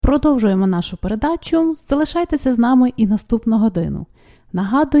Продовжуємо нашу передачу. Залишайтеся з нами і наступну годину.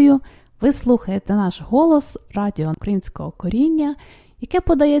 Нагадую, ви слухаєте наш голос радіо Українського коріння, яке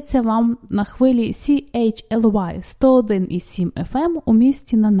подається вам на хвилі CHLY 101,7 FM у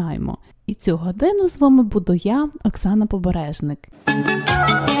місті Нанаймо. І цю годину з вами буду я, Оксана Побережник.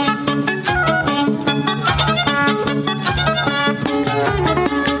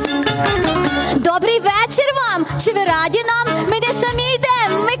 Добрий вечір вам! Чи ви раді нам? Ми не самі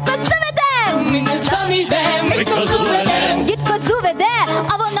йдемо, ми козу ведемо! Ми не самі йдемо, ми козу ведемо! Дід козу веде,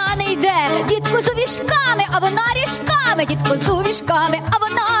 а вона не йде! Дід козу вішками, а вона ріжками! Дід козу вішками, а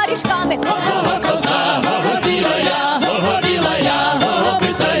вона ріжками! Ого, коза, ого, сіла я, ого, біла я, ого,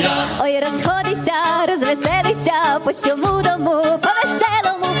 бистра я! Ой, розходися, розвеселися, по сьому дому,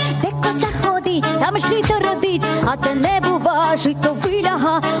 по-веселому! Де коза ходить, там жито родить, а де не бува, жито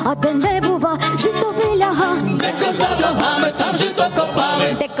виляга, а де не бува, жито виляга. Де коза ногами, там жито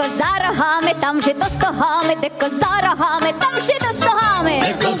копами, де коза рогами, там жито стогами, де коза рогами, там жито стогами.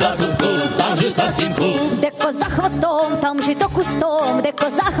 Де коза кутку, там жито сімку, де коза хвостом, там жито кустом, де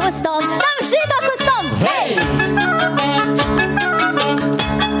коза хвостом, там жито кустом. Гей!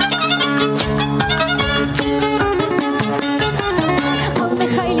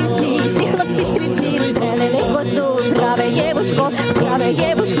 Всі хлопці-стрільці встрелили козу, праве є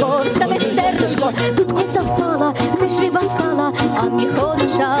вушко, в саме сердушко. Тут коза впала, нежива стала, а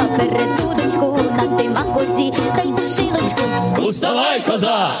міхонуша перед дудочку надима козі, та й шилочку. Уставай,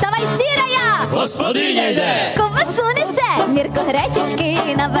 коза! Вставай, сірая! Господиня йде! Ковбасу несе, мірко гречечки,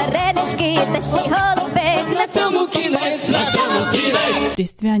 на варенички, та ще й голубець. На цьому кінець, на цьому кінець!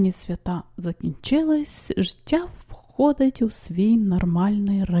 Різдвяні свята закінчились, життя входить у свій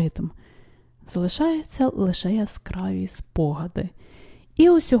нормальний ритм. Залишаються лише яскраві спогади. І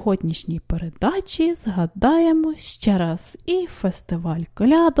у сьогоднішній передачі згадаємо ще раз і фестиваль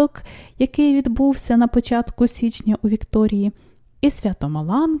колядок, який відбувся на початку січня у Вікторії, і свято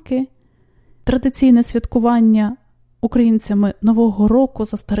Маланки, традиційне святкування українцями Нового року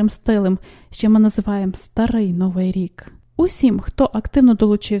за старим стилем, що ми називаємо Старий Новий рік. Усім, хто активно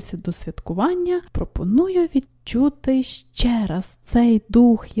долучився до святкування, пропоную відчути ще раз цей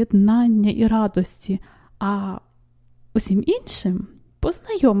дух єднання і радості, а усім іншим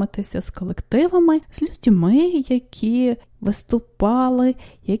познайомитися з колективами, з людьми, які виступали,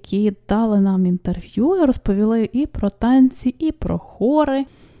 які дали нам інтерв'ю, розповіли і про танці, і про хори.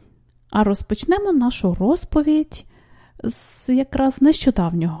 А розпочнемо нашу розповідь з якраз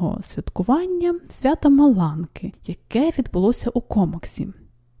нещодавнього святкування свята Маланки, яке відбулося у Комоксі.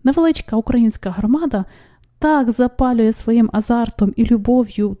 Невеличка українська громада так запалює своїм азартом і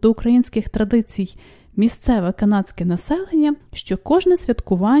любов'ю до українських традицій місцеве канадське населення, що кожне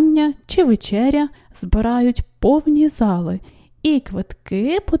святкування чи вечеря збирають повні зали, і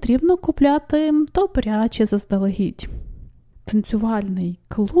квитки потрібно купляти добряче заздалегідь. Танцювальний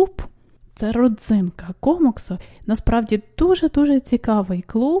клуб – це родзинка Комоксу. Насправді дуже-дуже цікавий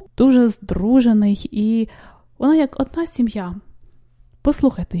клуб, дуже здружений, і вона як одна сім'я.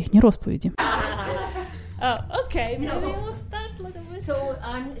 Послухайте їхні розповіді. Okay, maybe we'll start a little bit. So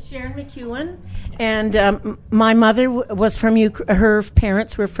I'm Sharon McEwen, and my mother was from her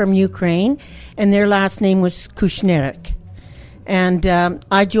parents were from Ukraine, and their last name was Kushnerek. And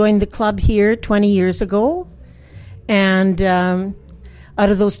I joined the club here 20 years ago, and out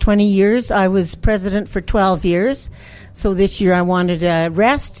of those 20 years, I was president for 12 years. So this year I wanted a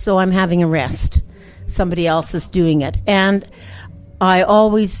rest, so I'm having a rest. Somebody else is doing it. And I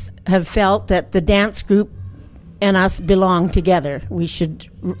always have felt that the dance group and us belong together. We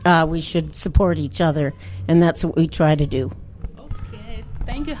should support each other, and that's what we try to do. Okay,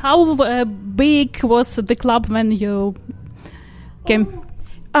 thank you. How big was the club when you came?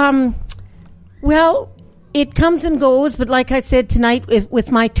 Well, it comes and goes, but like I said tonight with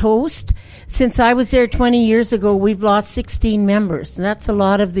my toast, since I was there 20 years ago, we've lost 16 members. And that's a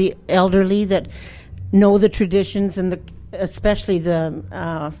lot of the elderly that know the traditions and especially the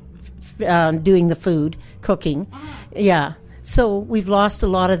doing the food, cooking. Yeah. So we've lost a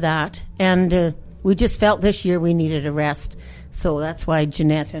lot of that. And we just felt this year we needed a rest. So that's why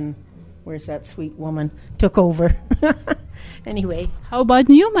Jeanette and where's that sweet woman took over. Anyway. How about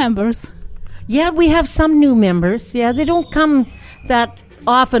new members? Yeah, we have some new members. Yeah, they don't come that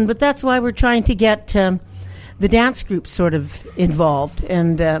often, but that's why we're trying to get the dance group sort of involved.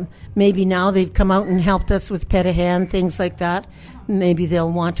 And maybe now they've come out and helped us with Petahan, things like that. Maybe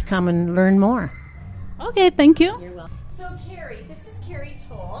they'll want to come and learn more. Okay, thank you. You're welcome. So Carrie, this is Carrie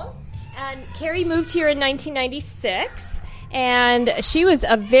Toll. And Carrie moved here in 1996. And she was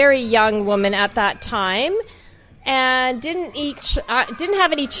a very young woman at that time. and didn't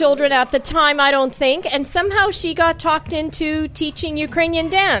have any children at the time, I don't think, and somehow she got talked into teaching Ukrainian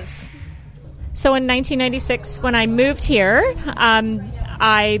dance. So in 1996, when I moved here,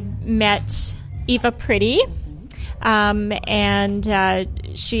 I met Eva Pretty, and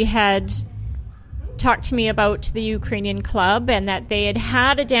she had talked to me about the Ukrainian club and that they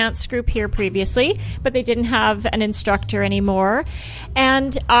had a dance group here previously, but they didn't have an instructor anymore.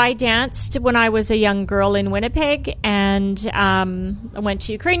 And I danced when I was a young girl in Winnipeg, and I went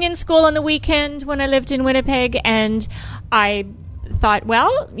to Ukrainian school on the weekend when I lived in Winnipeg, and I thought,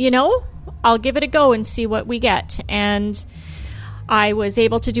 well, I'll give it a go and see what we get. And I was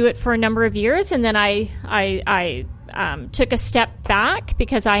able to do it for a number of years, and then I took a step back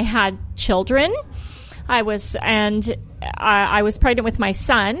because I had children. I was pregnant with my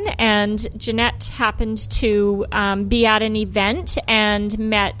son, and Jeanette happened to be at an event and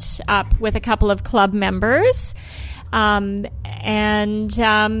met up with a couple of club members,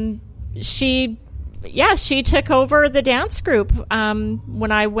 she took over the dance group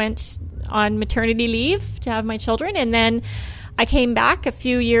when I went on maternity leave to have my children, and then I came back a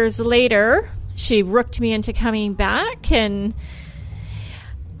few years later. She rooked me into coming back, and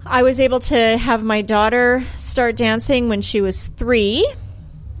I was able to have my daughter start dancing when she was 3,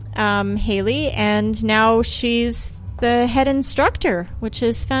 Haley, and now she's the head instructor, which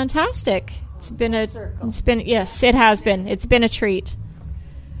is fantastic. It's been a treat.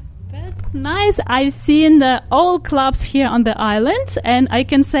 That's nice. I've seen all clubs here on the island, and I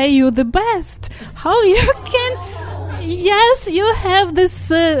can say you're the best. How you can... Yes, you have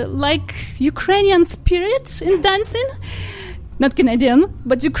this Ukrainian spirit in dancing. Not Canadian,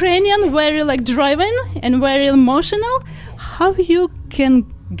 but Ukrainian, very driven and very emotional. How you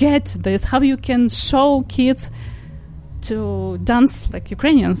can get this? How you can show kids to dance like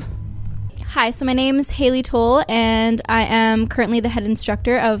Ukrainians? Hi, so my name is Haley Toll, and I am currently the head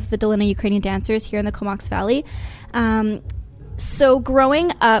instructor of the Delina Ukrainian dancers here in the Comox Valley. So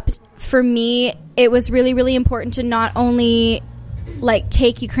growing up, for me, it was really, really important to not only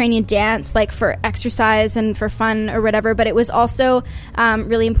take Ukrainian dance for exercise and for fun or whatever, but it was also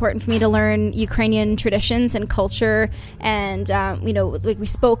really important for me to learn Ukrainian traditions and culture. And we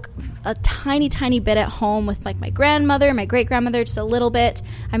spoke a tiny bit at home with my grandmother, my great grandmother, just a little bit.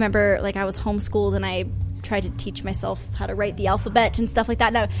 I remember I was homeschooled and I tried to teach myself how to write the alphabet and stuff like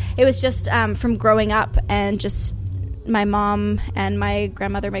that. No, it was just from growing up and just my mom and my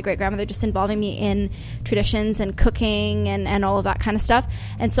grandmother, my great-grandmother, just involving me in traditions and cooking and all of that kind of stuff.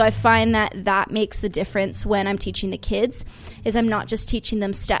 And so I find that makes the difference when I'm teaching the kids, is I'm not just teaching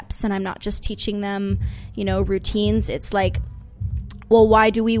them steps and I'm not just teaching them, routines. It's well, why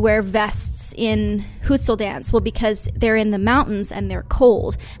do we wear vests in Hutsul dance? Well, because they're in the mountains and they're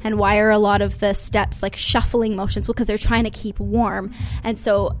cold. And why are a lot of the steps shuffling motions? Well, because they're trying to keep warm. And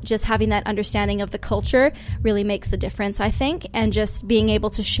so just having that understanding of the culture really makes the difference, I think. And just being able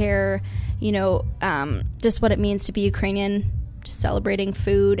to share, just what it means to be Ukrainian, just celebrating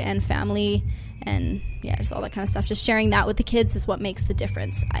food and family and, just all that kind of stuff. Just sharing that with the kids is what makes the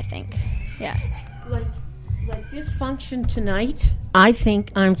difference, I think. Yeah. Like this function tonight, I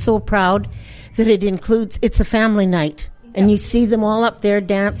think I'm so proud that it's a family night. And you see them all up there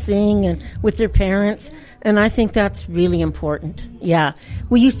dancing and with their parents. And I think that's really important. Yeah.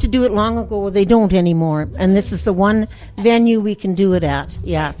 We used to do it long ago. They don't anymore. And this is the one venue we can do it at.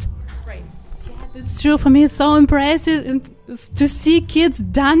 Yes. Right. Yeah, it's true. For me, it's so impressive to see kids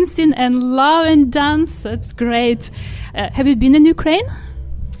dancing and loving dance. That's great. Have you been in Ukraine?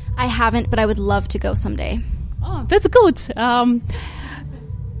 I haven't, but I would love to go someday. Oh, that's good.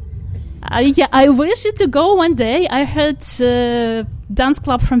 I wish you to go one day. I heard dance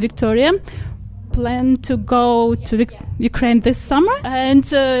club from Victoria plan to go to Ukraine this summer, and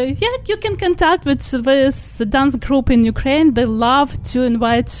you can contact with this dance group in Ukraine. They love to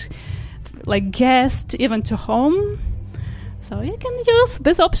invite guests even to home, so you can use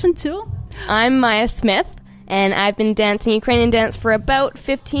this option too. I'm Maya Smith, and I've been dancing Ukrainian dance for about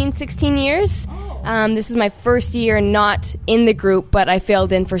 16 years. This is my first year not in the group, but I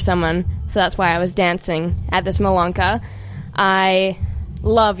filled in for someone, so that's why I was dancing at this Malonka. I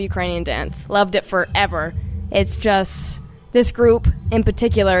love Ukrainian dance, loved it forever. It's just, this group in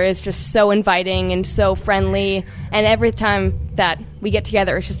particular is just so inviting and so friendly, and every time that we get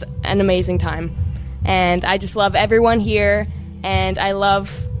together, it's just an amazing time. And I just love everyone here, and I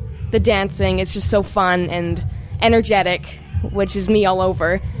love the dancing. It's just so fun and energetic, which is me all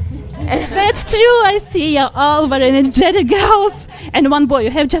over. That's true. I see you're all very energetic girls. And one boy.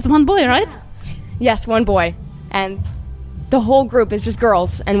 You have just one boy, right? Yes, one boy. And the whole group is just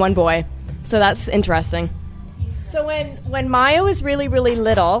girls and one boy. So that's interesting. So when Maya was really, really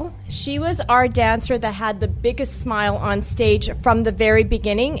little, she was our dancer that had the biggest smile on stage from the very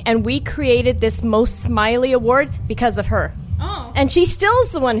beginning, and we created this Most Smiley Award because of her. Oh. And she still is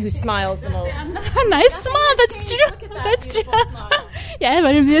the one who smiles the most. Nice smile, that's true. That's true. Yeah,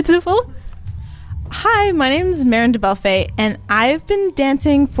 very beautiful. Hi, my name is Maren de Belfay, and I've been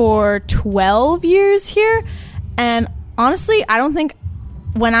dancing for 12 years here. And honestly, I don't think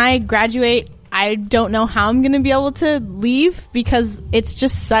when I graduate, I don't know how I'm going to be able to leave because it's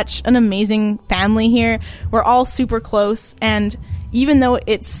just such an amazing family here. We're all super close, and even though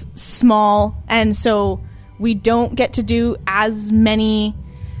it's small, and so we don't get to do as many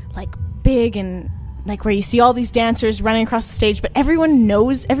like big and like where you see all these dancers running across the stage, but everyone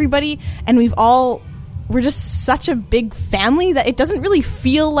knows everybody, and we're just such a big family that it doesn't really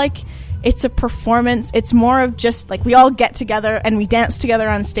feel like it's a performance. It's more of just like we all get together and we dance together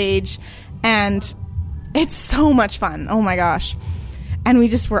on stage, and it's so much fun. Oh my gosh. And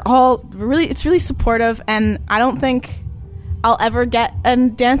it's really supportive, and I don't think I'll ever get a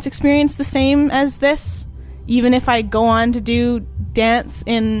dance experience the same as this, even if I go on to do dance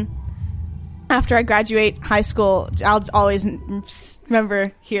after I graduate high school. I'll always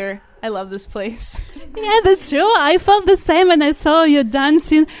remember here. I love this place. Yeah, that's true. I felt the same when I saw you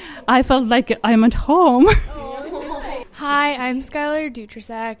dancing. I felt like I'm at home. Hi, I'm Skylar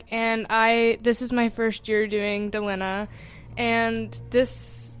Dutrasak, and this is my first year doing Delina, and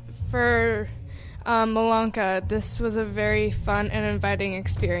this for Malanka, this was a very fun and inviting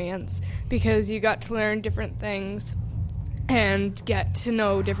experience because you got to learn different things and get to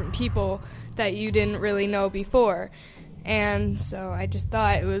know different people that you didn't really know before. And so I just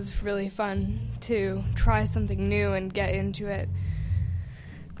thought it was really fun to try something new and get into it.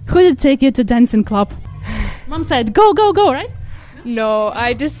 Who did take you to dancing club? Mom said, go, right? No,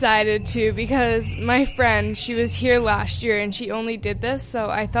 I decided to because my friend, she was here last year and she only did this, so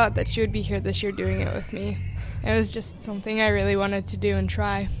I thought that she would be here this year doing it with me. It was just something I really wanted to do and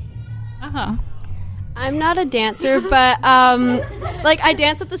try. Uh-huh. I'm not a dancer, but I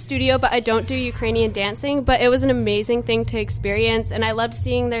dance at the studio, but I don't do Ukrainian dancing. But it was an amazing thing to experience, and I loved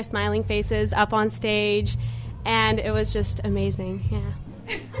seeing their smiling faces up on stage, and it was just amazing. Yeah.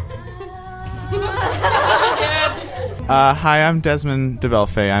 Hi, I'm Desmond de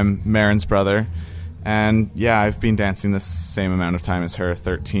Belfay. I'm Maren's brother, and yeah, I've been dancing the same amount of time as her,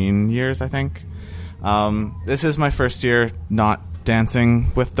 13 years, I think. This is my first year not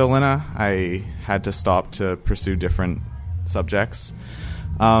dancing with Delina. I had to stop to pursue different subjects.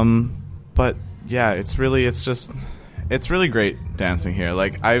 But yeah, it's really great dancing here.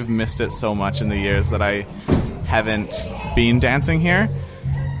 Like, I've missed it so much in the years that I haven't been dancing here.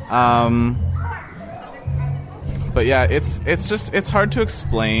 But yeah, it's hard to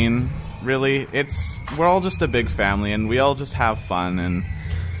explain, really. We're all just a big family and we all just have fun, and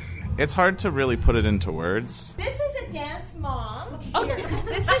it's hard to really put it into words. This is a dance mom.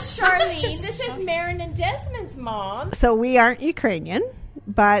 This is Charlene. This is Maren and Desmond's mom. So we aren't Ukrainian,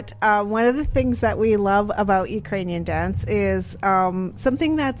 but one of the things that we love about Ukrainian dance is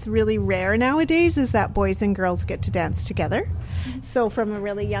something that's really rare nowadays is that boys and girls get to dance together. So from a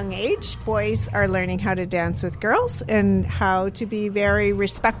really young age, boys are learning how to dance with girls and how to be very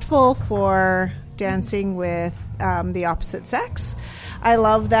respectful for dancing with the opposite sex. I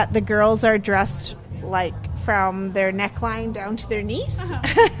love that the girls are dressed like from their neckline down to their knees.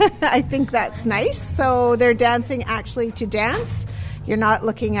 I think that's nice. So they're dancing actually to dance. You're not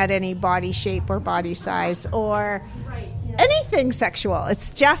looking at any body shape or body size or anything sexual.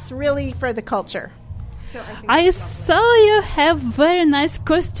 It's just really for the culture. So I saw you have very nice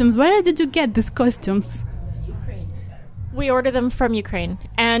costumes. Where did you get these costumes? We order them from Ukraine,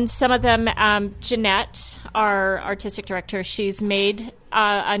 and some of them, Jeanette, our artistic director, she's made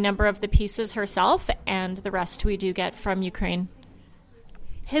a number of the pieces herself, and the rest we do get from Ukraine.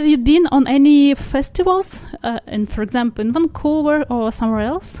 Have you been on any festivals, for example, in Vancouver or somewhere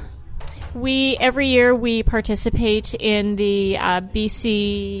else? Every year we participate in the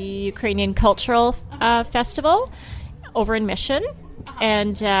BC Ukrainian Cultural Festival over in Mission.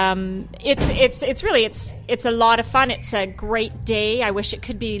 And it's a lot of fun. It's a great day. I wish it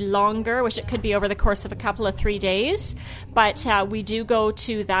could be longer. I wish it could be over the course of a couple of 3 days. But we do go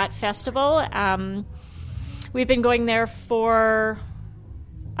to that festival. We've been going there for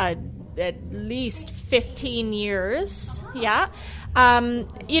at least 15 years. Yeah. And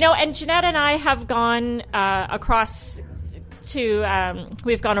Jeanette and I have gone across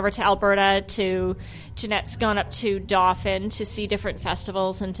we've gone over to Alberta, Jeanette's gone up to Dauphin to see different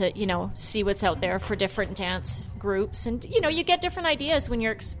festivals and to, see what's out there for different dance groups. And, you get different ideas when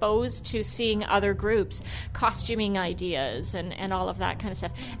you're exposed to seeing other groups, costuming ideas and all of that kind of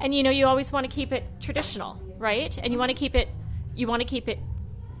stuff. And, you always want to keep it traditional, right? And you want to keep it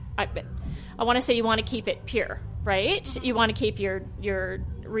pure, right? You want to keep your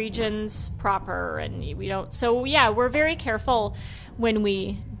regions proper, and we don't. So we're very careful when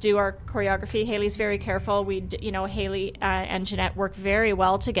we do our choreography. Haley's very careful. Haley and Jeanette work very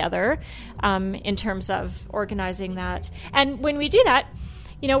well together in terms of organizing that. And when we do that,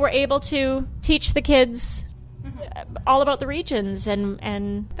 we're able to teach the kids all about the regions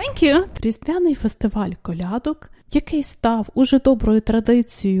and Thank you. Різдвяний фестиваль колядок, який став уже доброю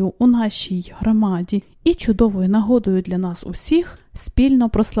традицією у нашій громаді і чудовою нагодою для нас усіх спільно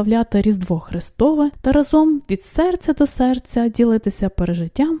прославляти Різдво Христове та разом від серця до серця ділитися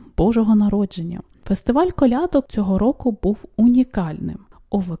пережиттям Божого народження. Фестиваль колядок цього року був унікальним.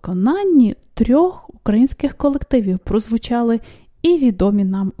 У виконанні 3 українських колективів прозвучали і відомі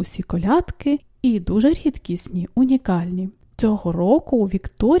нам усі колядки, і дуже рідкісні, унікальні. Цього року у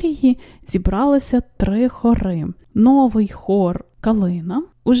Вікторії зібралися 3 хори. Новий хор «Калина»,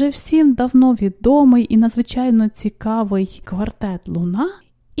 уже всім давно відомий і надзвичайно цікавий квартет «Луна»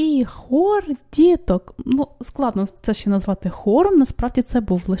 і хор діток. Складно це ще назвати хором, насправді це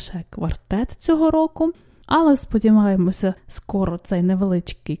був лише квартет цього року. Але сподіваємося, скоро цей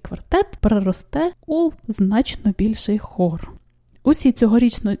невеличкий квартет переросте у значно більший хор. Усі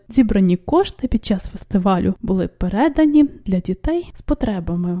цьогорічно зібрані кошти під час фестивалю були передані для дітей з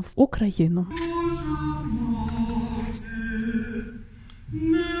потребами в Україну.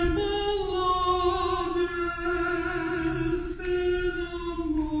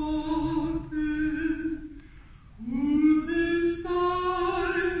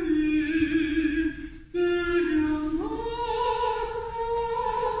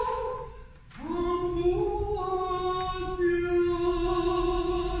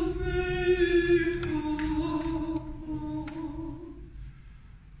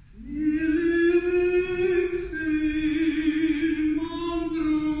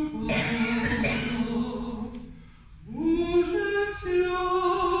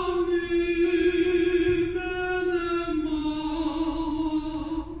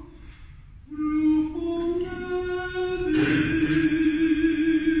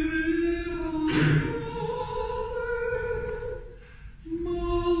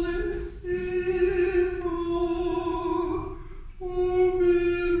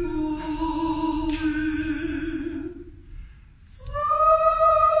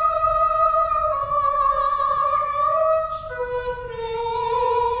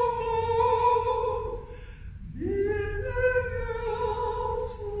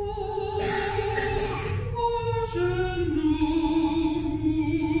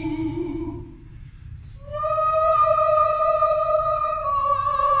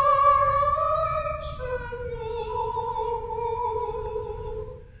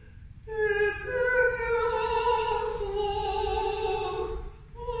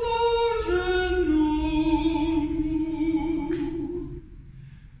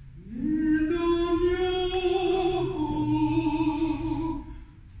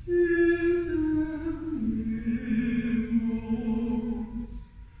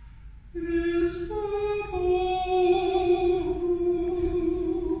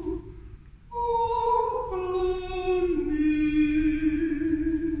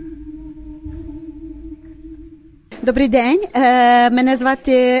 Добрий день, мене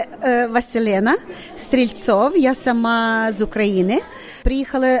звати Василина Стрільцов, я сама з України.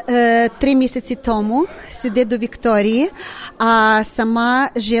 Приїхала 3 місяці тому сюди до Вікторії, а сама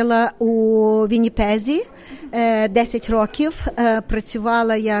жила у Вінніпезі 10 років,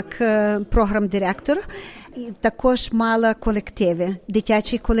 працювала як програм-директор. І також мала колективи,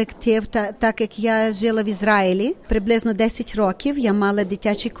 дитячий колектив, так як я жила в Ізраїлі, приблизно 10 років я мала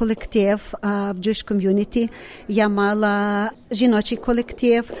дитячий колектив в Jewish Community, я мала жіночий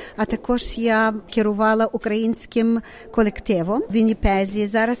колектив, а також я керувала українським колективом в Вінніпезі.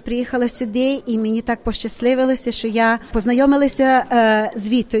 Зараз приїхала сюди і мені так пощасливилося, що я познайомилася з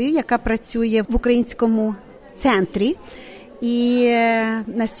Вітою, яка працює в українському центрі. І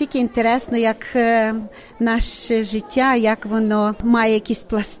настільки інтересно, як наше життя, як воно має якісь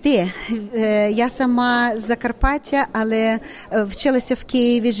пласти. Я сама з Закарпаття, але вчилася в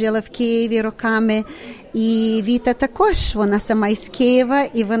Києві, жила в Києві роками. І Віта також, вона сама із Києва,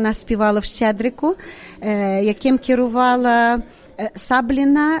 і вона співала в Щедрику, яким керувала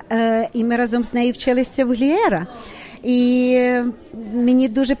Сабліна, і ми разом з нею вчилися в Глієра. І мені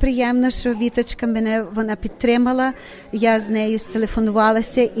дуже приємно, що Віточка вона підтримала. Я з нею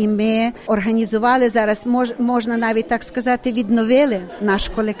стелефонувалася, і ми організували зараз, можна навіть так сказати, відновили наш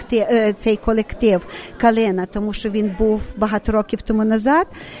колектив, цей колектив «Калина», тому що він був багато років тому назад.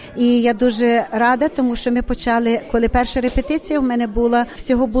 І я дуже рада, тому що ми почали, коли перша репетиція в мене була,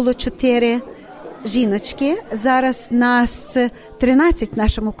 всього було 4 жіночки. Зараз нас 13 в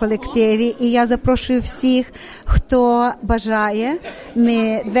нашому колективі, і я запрошую всіх, хто бажає.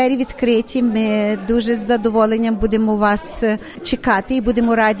 Двері відкриті, ми дуже з задоволенням будемо вас чекати і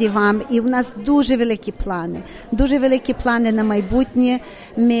будемо раді вам. І в нас дуже великі плани на майбутнє.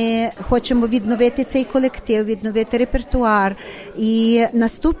 Ми хочемо відновити цей колектив, відновити репертуар. І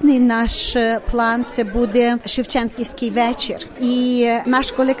наступний наш план – це буде Шевченківський вечір. І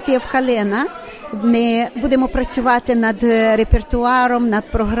наш колектив «Калина», ми будемо працювати над репертуаром, над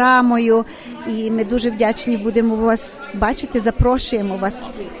програмою, і ми дуже вдячні будемо вас бачити, запрошуємо вас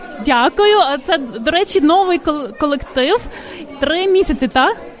всіх. Дякую. Це, до речі, новий колектив. 3 місяці,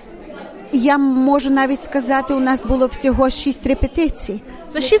 так? Я можу навіть сказати, у нас було всього 6 репетицій.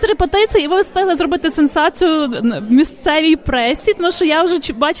 Це 6 репетицій, і ви встигли зробити сенсацію в місцевій пресі, тому що я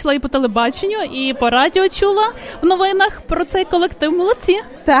вже бачила і по телебаченню, і по радіо чула в новинах про цей колектив. Молодці.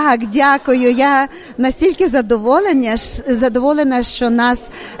 Так, дякую. Я настільки задоволена, що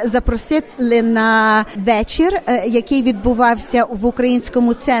нас запросили на вечір, який відбувався в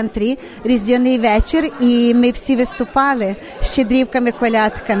Українському центрі, різдвяний вечір, і ми всі виступали з щедрівками,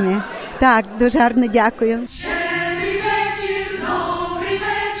 колядками. Так, дуже гарно дякую.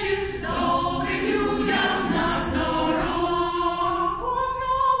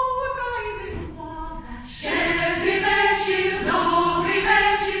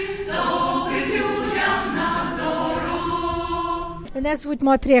 Мене звуть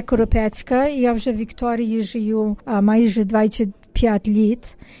Мотрія Коропецька, і я вже в Вікторії живу майже 25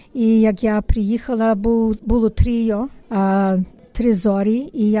 літ. І як я приїхала, було тріо, 3 зорі,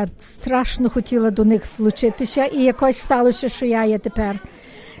 і я страшно хотіла до них влучитися, і якось сталося, що я є тепер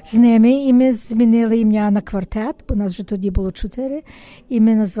з ними, і ми змінили ім'я на квартет, бо нас вже тоді було 4, і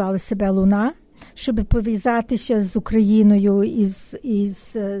ми назвали себе «Луна», щоб пов'язатися з Україною і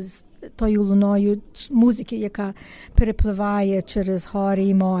з тою луною музики, яка перепливає через гори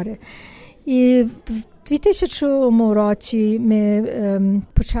і море. І в 2000 році ми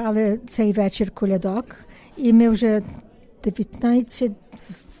почали цей вечір колядок, і ми вже 19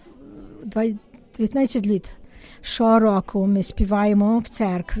 літ щороку ми співаємо в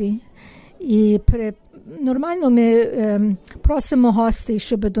церкві. І нормально ми просимо гостей,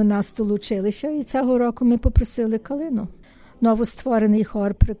 щоб до нас долучилися. І цього року ми попросили «Калину». Новостворений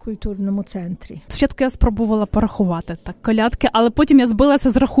хор при культурному центрі. Спочатку я спробувала порахувати так колядки, але потім я збилася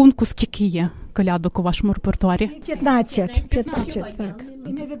з рахунку, скільки є колядок у вашому репертуарі. 15, так.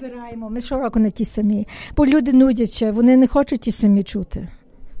 І ми вибираємо, ми щороку не ті самі. Бо люди нудяться, вони не хочуть ті самі чути.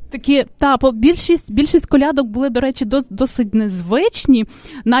 Такі, більшість колядок були, до речі, досить незвичні.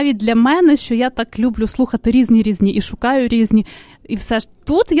 Навіть для мене, що я так люблю слухати різні і шукаю різні. І все ж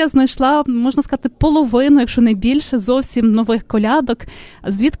тут я знайшла, можна сказати, половину, якщо не більше, зовсім нових колядок.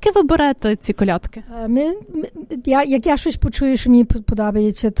 Звідки ви берете ці колядки? Як я щось почую, що мені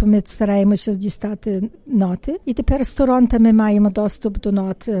подобається, то ми стараємося дістати ноти. І тепер з Торонто ми маємо доступ до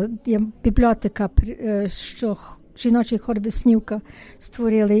нот. Є бібліотека, що жіночий хор «Веснівка»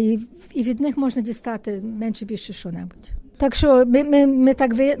 створили, і від них можна дістати менше-більше що-небудь. Так що ми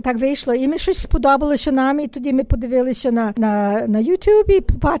так вийшло, і ми щось сподобалося нам, і тоді ми подивилися на YouTube і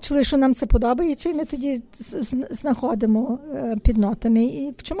побачили, що нам це подобається, і ми тоді знаходимо під нотами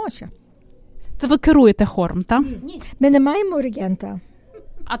і вчимося. Це ви керуєте хором, так? Ні. Ми не маємо регента.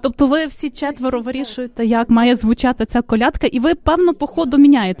 А тобто ви всі 4 вирішуєте, як має звучати ця колядка, і ви, певно, по ходу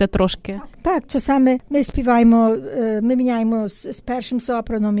міняєте трошки? Так, часами ми співаємо, ми міняємо з першим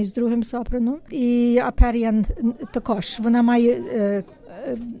сопраном і з другим сопраном. І Аперіан також, вона має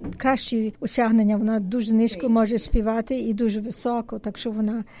кращі осягнення, вона дуже низько може співати і дуже високо, так що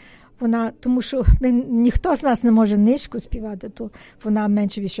вона, тому що ніхто з нас не може низько співати, то вона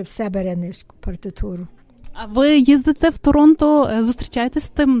менше більше все бере низьку партитуру. А ви їздите в Торонто, зустрічаєтесь з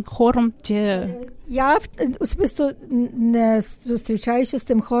тим хором? Чи... Я особисто не зустрічаюся з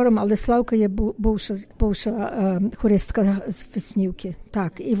тим хором, але Славка є бувша хористка з Веснівки.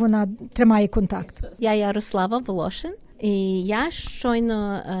 Так, і вона тримає контакт. Я Ярослава Волошин, і я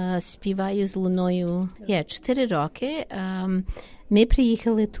щойно співаю з Луною 4 роки. Ми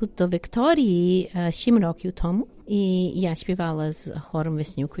приїхали тут до Вікторії 7 років тому, і я співала з хором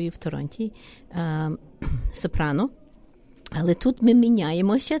Веснівкою в Торонті сопрано. Але тут ми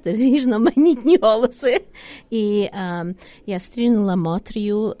міняємося, різноманітні голоси. І я стрінула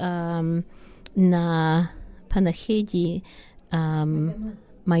Мотрію на панахиді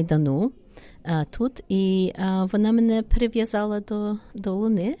Майдану тут, і вона мене прив'язала до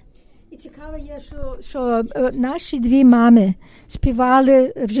луни. І цікаво є, що наші дві мами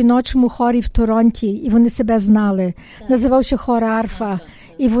співали в жіночому хорі в Торонті, і вони себе знали. Називався хор Арфа,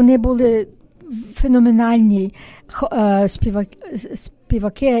 і вони були феноменальні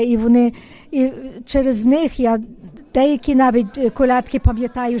співаки, і через них я деякі навіть колядки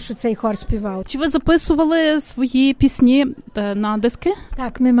пам'ятаю, що цей хор співав. Чи ви записували свої пісні на диски?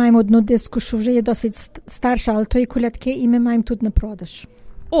 Так, ми маємо одну диску, що вже є досить старша, але тої колядки, і ми маємо тут на продаж.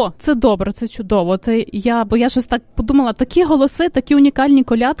 О, це добре, це чудово. Бо я щось так подумала, такі голоси, такі унікальні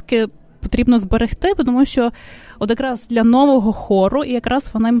колядки потрібно зберегти, тому що от якраз для нового хору, і якраз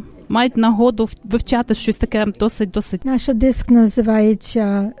вони мають нагоду вивчати щось таке досить. Наш диск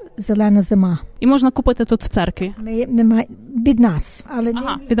називається «Зелена зима». І можна купити тут в церкві? Ми від нас. Але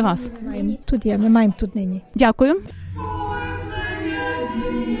від вас. Ми маємо тут нині. Дякую.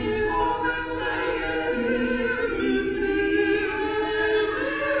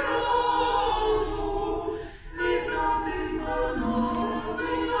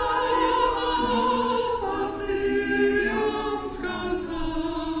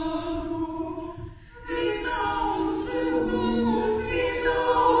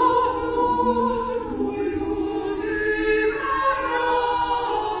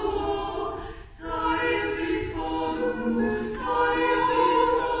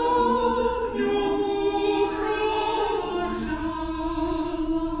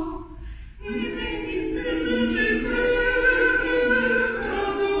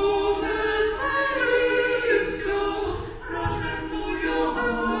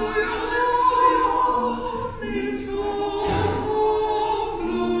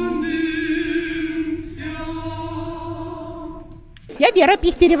 Я Віра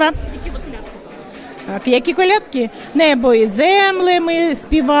Піхтєрєва. Так, які колядки? «Небо і земли» ми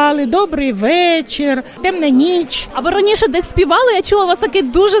співали, «Добрий вечір», «Темна ніч». А ви раніше десь співали? Я чула у вас такий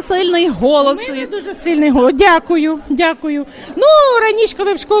дуже сильний голос. У мене дуже сильний голос. Дякую. Ну, раніше,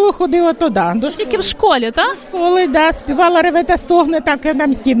 коли в школу ходила, то да. Тільки в школі, так? В школі, да, співала «Реве та стогне», так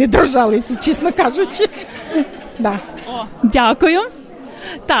нам стіни дрожалися, чесно кажучи. Да. О, дякую.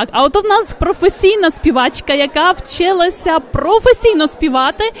 Так, а от у нас професійна співачка, яка вчилася професійно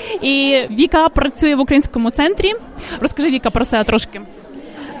співати, і Віка працює в Українському центрі. Розкажи, Віка, про себе трошки.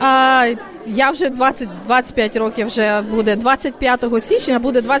 Я вже 25 років, вже буде 25 січня,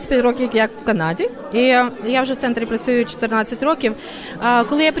 буде 25 років, як в Канаді. І я вже в центрі працюю 14 років.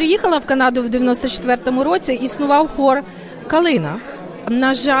 Коли я приїхала в Канаду в 94-му році, існував хор «Калина».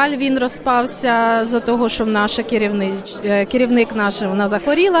 На жаль, він розпався за того, що наша керівник наша, вона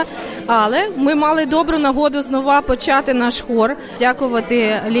захворіла, але ми мали добру нагоду знову почати наш хор.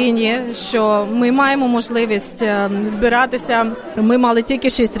 Дякувати Ліні, що ми маємо можливість збиратися. Ми мали тільки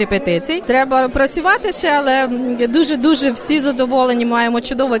 6 репетицій. Треба працювати ще, але дуже-дуже всі задоволені. Маємо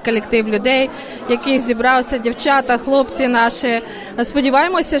чудовий колектив людей, яких зібрався дівчата, хлопці наші.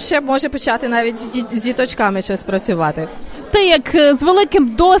 Сподіваємося, ще може почати навіть з діточками щось працювати. Ти, як з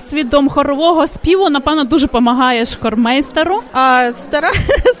великим досвідом хорового співу, напевно, дуже допомагаєш хормейстеру.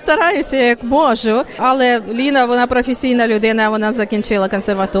 Стараюся, як можу. Але Ліна, вона професійна людина, вона закінчила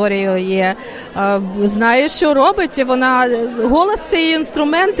консерваторію і знає, що робить. Голос – це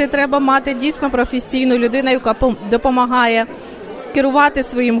інструмент, і треба мати дійсно професійну людину, яка допомагає керувати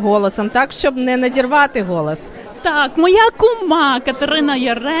своїм голосом, так, щоб не надірвати голос. Так, моя кума Катерина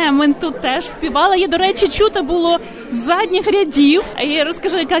Яремин тут теж співала. Її, до речі, чути було з задніх рядів. І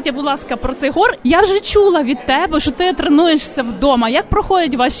розкажи, Катя, будь ласка, про цей хор. Я вже чула від тебе, що ти тренуєшся вдома. Як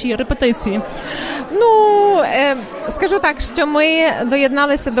проходять ваші репетиції? Скажу так, що ми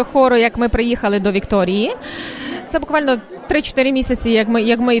доєдналися до хору, як ми приїхали до Вікторії. Це буквально 3-4 місяці,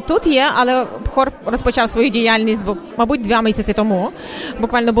 як ми і тут є, але хор розпочав свою діяльність, мабуть, 2 місяці тому.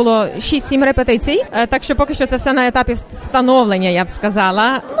 Буквально було 6-7 репетицій, так що поки що це все на етапі становлення, я б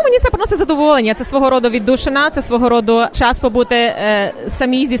сказала. Мені це приносить задоволення, це свого роду віддушина, це свого роду час побути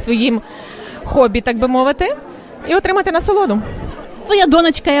самі зі своїм хобі, так би мовити, і отримати насолоду. Твоя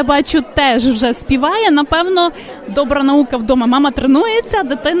донечка, я бачу, теж вже співає. Напевно, добра наука вдома. Мама тренується,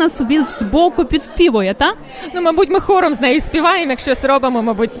 дитина собі збоку підспівує, так? Мабуть, ми хором з нею співаємо. Якщо щось робимо,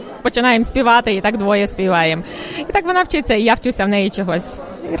 мабуть, починаємо співати, і так двоє співаємо. І так вона вчиться, і я вчуся в неї чогось.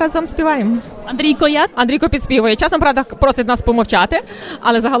 І разом співаємо. Андрійко як? Андрійко підспівує. Часом, правда, просить нас помовчати,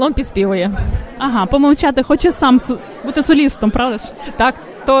 але загалом підспівує. Ага, помовчати. Хоче сам бути солістом, правда ж? Так.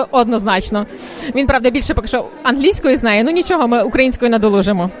 то однозначно. Він, правда, більше поки що англійською знає, ну нічого, ми українською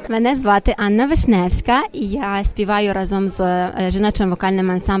надолужимо. Мене звати Анна Вишневська, і я співаю разом з жіночим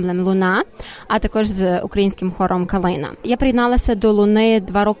вокальним ансамблем «Луна», а також з українським хором «Калина». Я приєдналася до «Луни»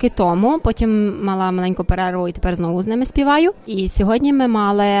 2 роки тому, потім мала маленьку перерву і тепер знову з ними співаю. І сьогодні ми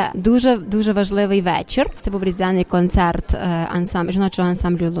мали дуже важливий вечір. Це був різдвяний концерт жіночого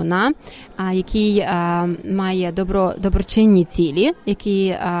ансамблю «Луна», який має доброчинні цілі,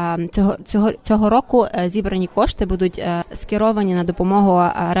 які цього року зібрані кошти будуть скеровані на допомогу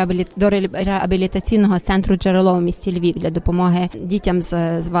до реабілітаційного центру «Джерело» в місті Львів для допомоги дітям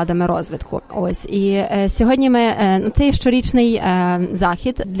з вадами розвитку. Ось. І сьогодні це є щорічний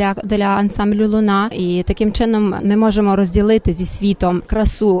захід для ансамблю «Луна», і таким чином ми можемо розділити зі світом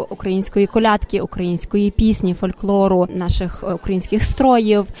красу української колядки, української пісні, фольклору, наших українських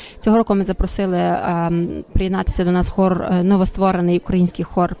строїв. Цього року ми запросили приєднатися до нас новостворений український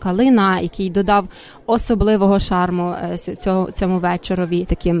хор «Калина», який додав особливого шарму цьому вечорові,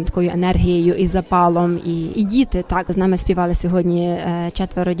 такою енергією і запалом. І діти так з нами співали сьогодні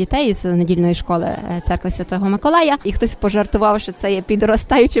 4 дітей з недільної школи церкви Святого Миколая. І хтось пожартував, що це є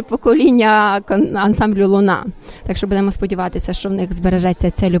підростаюче покоління ансамблю «Луна». Так що будемо сподіватися, що в них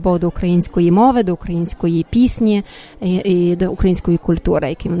збережеться ця любов до української мови, до української пісні і до української культури,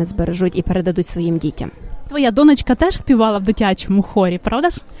 які вони збережуть і передадуть своїм дітям. Твоя донечка теж співала в дитячому хорі, правда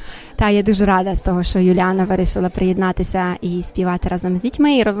ж? Так, я дуже рада з того, що Юліана вирішила приєднатися і співати разом з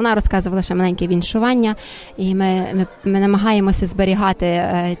дітьми. І вона розказувала ще маленьке віншування. І ми намагаємося зберігати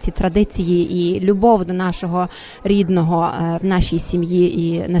ці традиції і любов до нашого рідного в нашій сім'ї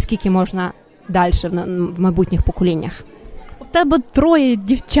і наскільки можна далі в майбутніх поколіннях. У тебе 3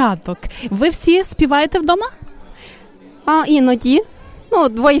 дівчаток. Ви всі співаєте вдома? Іноді.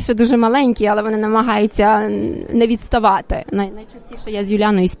 2 ще дуже маленькі, але вони намагаються не відставати. Найчастіше я з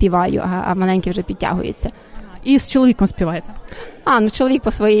Юліаною співаю, а маленькі вже підтягуються. І з чоловіком співаєте? Чоловік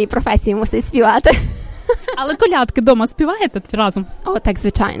по своїй професії мусить співати. Але колядки вдома співаєте разом? Так,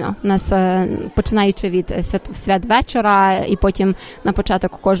 звичайно. У нас, починаючи від святвечора і потім на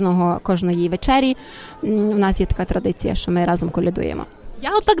початок кожної вечері, у нас є така традиція, що ми разом колядуємо.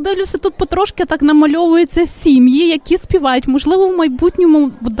 Я отак дивлюся, тут потрошки так намальовуються сім'ї, які співають. Можливо, в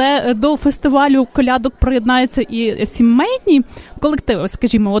майбутньому буде до фестивалю колядок приєднаються і сімейні колективи.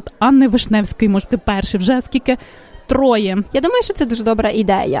 Скажімо, от Анни Вишневської, може, ти перший, вже скільки 3. Я думаю, що це дуже добра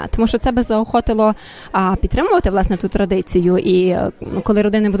ідея, тому що це би заохотило підтримувати, власне, ту традицію. І коли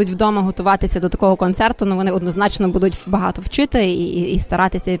родини будуть вдома готуватися до такого концерту, вони однозначно будуть багато вчити і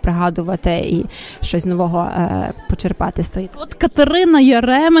старатися, і пригадувати, і щось нового почерпати з тої. От Катерина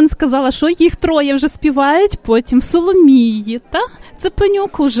Яремен сказала, що їх 3 вже співають, потім Соломії, та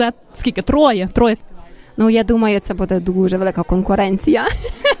Цепенюк уже скільки? 3 співають. Я думаю, це буде дуже велика конкуренція.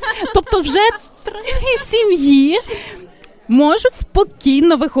 Тобто вже 3 сім'ї можуть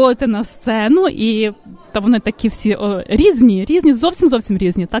спокійно виходити на сцену, і вони такі всі різні, зовсім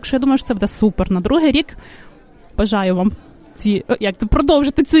різні. Так що я думаю, що це буде супер. На другий рік бажаю вам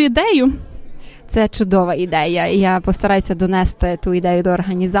продовжити цю ідею. Це чудова ідея. Я постараюся донести ту ідею до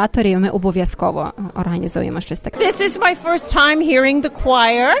організаторів. Ми обов'язково організуємо щось таке. This is my first time hearing the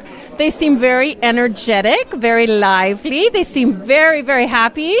choir. They seem very energetic, very lively. They seem very, very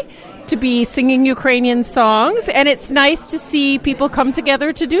happy to be singing Ukrainian songs. And it's nice to see people come together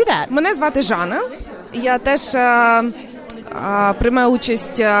to do that. Мене звати Жанна. Я теж приймаю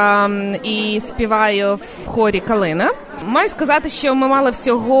участь і співаю в хорі «Калина». Маю сказати, що ми мали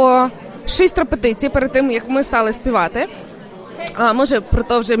всього 6 репетицій перед тим, як ми стали співати. Може, про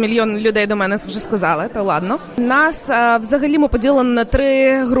то вже мільйон людей до мене вже сказали, то ладно. Нас взагалі ми поділені на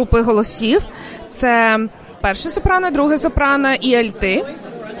 3 групи голосів. Це перший сопрано, другий сопрано і альти.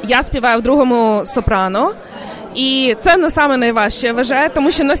 Я співаю в другому сопрано. І це не саме найважче, я вважаю,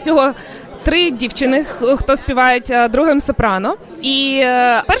 тому що нас всього 3 дівчини, хто співають другим сопрано. І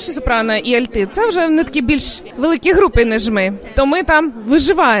перший сопрано і альти – це вже не такі більш великі групи, ніж ми. То ми там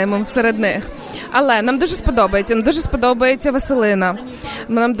виживаємо серед них. Але нам дуже сподобається Василина.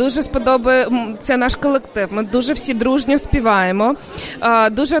 Нам дуже сподобається наш колектив. Ми дуже всі дружньо співаємо.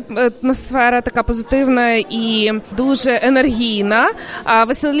 Дуже атмосфера така позитивна і дуже енергійна.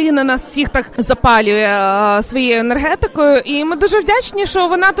 Василина нас всіх так запалює своєю енергетикою. І ми дуже вдячні, що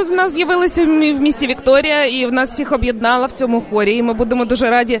вона тут у нас з'явилася в місті Вікторія і в нас всіх об'єднала в цьому хорі. І ми будемо дуже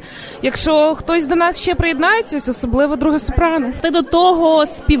раді, якщо хтось до нас ще приєднається, особливо друге сопрано. Ти до того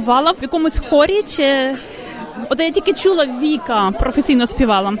співала в якомусь хорі? Чи... От я тільки чула, Віка професійно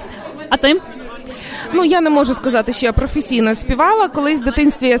співала. А ти? Ну, я не можу сказати, що я професійно співала. Колись в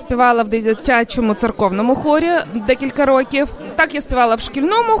дитинстві я співала в дитячому церковному хорі декілька років. Так, я співала в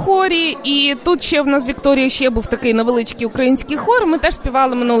шкільному хорі, і тут ще в нас в Вікторії ще був такий невеличкий український хор. Ми теж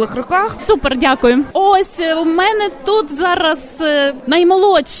співали в минулих роках. Супер, дякую. Ось у мене тут зараз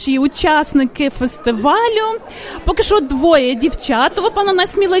наймолодші учасники фестивалю. Поки що 2 дівчат, ви, певно,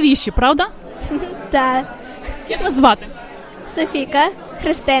 найсміливіші, правда? Так. Як вас звати? Софійка,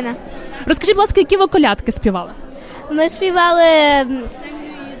 Христина. Розкажіть, будь ласка, які ви колядки співали? Ми співали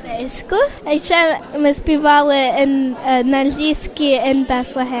юдейську, а ще ми співали на англійській «In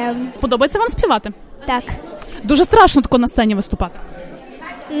Bethlehem». Подобається вам співати? Так. Дуже страшно тако на сцені виступати?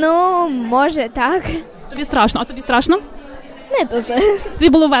 Ну, може, так. Тобі страшно, а тобі страшно? Не дуже. Тобі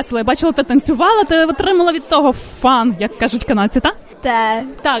було весело, я бачила, ти танцювала, ти отримала від того фан, як кажуть канадці, так? Так.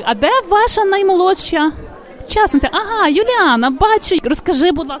 Так, а де ваша наймолодша учасниця? Ага, Юліана, бачу.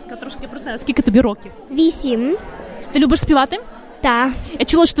 Розкажи, будь ласка, трошки про себе. Скільки тобі років? 8. Ти любиш співати? Так. Я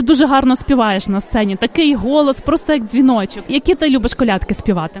чула, що ти дуже гарно співаєш на сцені. Такий голос, просто як дзвіночок. Які ти любиш колядки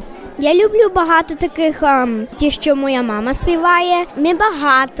співати? Я люблю багато таких, ті, що моя мама співає. Ми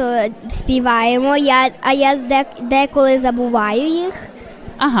багато співаємо, а я деколи забуваю їх.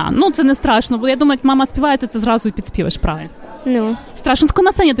 Ага, ну це не страшно, бо я думаю, як мама співає, то ти зразу і підспіваєш, правильно? Ну. Страшно тако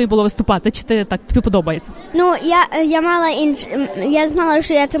на сцені тобі було виступати, чи ти так, тобі подобається? Ну, я знала,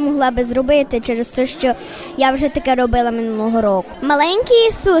 що я це могла би зробити через те, що я вже таке робила минулого року. Маленький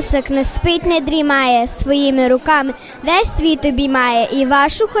Ісусик не спить, не дрімає, своїми руками весь світ обіймає, і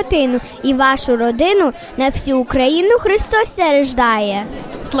вашу хатину, і вашу родину, на всю Україну Христос рождає.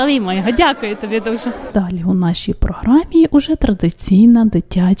 Славімо його, дякую тобі дуже. Далі у нашій програмі уже традиційна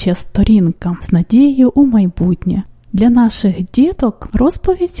дитяча сторінка з надією у майбутнє. Для наших діток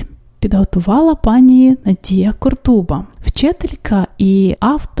розповідь підготувала пані Надія Кордуба, вчителька і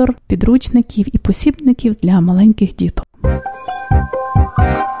автор підручників і посібників для маленьких діток.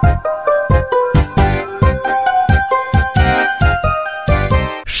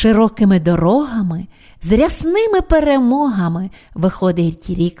 Широкими дорогами, з рясними перемогами виходить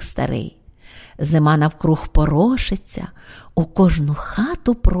рік старий. Зима навкруг порошиться, у кожну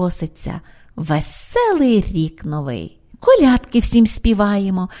хату проситься веселий рік новий. Колядки всім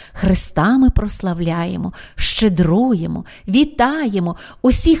співаємо, хрестами прославляємо, щедруємо, вітаємо,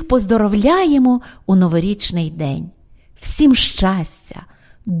 усіх поздоровляємо у новорічний день. Всім щастя,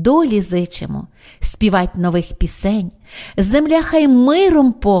 долі зичимо, співать нових пісень, земля хай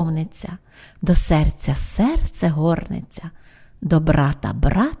миром повниться, до серця серце горниться, до брата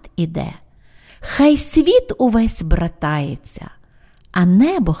брат іде. Хай світ увесь братається, а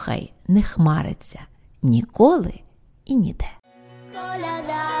небо хай не хмариться ніколи і ніде.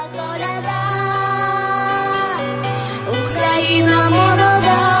 Коляда, коляда, Україна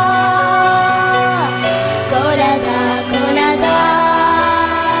молода, коляда, коляда,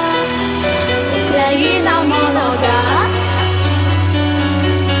 Україна молода.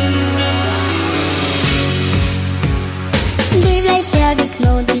 Дивляться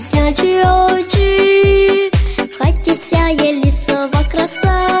вікно дитячі очі, в хаті сяє лісова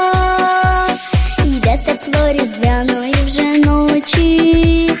краса. Йде тепло різдвяної вже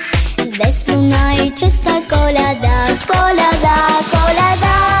ночі, десь лунає чиста коляда, коляда,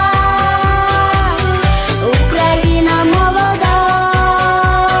 коляда, Україна молода,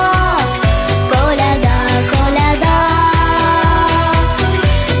 коляда, коляда,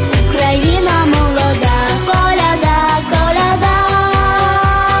 Україна молода, коляда, коляда,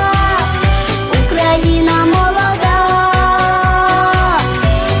 Україна молода,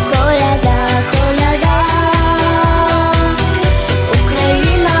 коляда, коляда,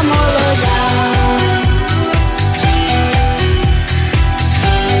 Україна молода.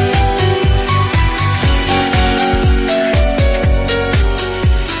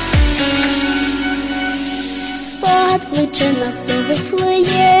 Спогад кличе нас до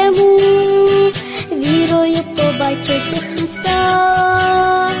Вифлеєму, вірою побачити Христа.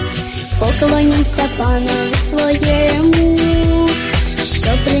 Поклонімся Панові своєму,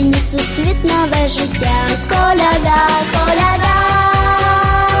 що приніс у світ нове життя. Коляда, коляда,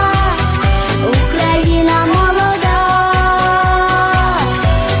 Україна молода,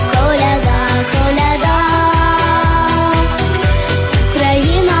 коляда, коляда,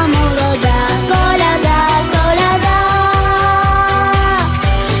 Україна молода, коляда, коляда,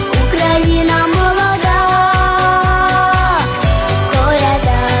 Україна молода,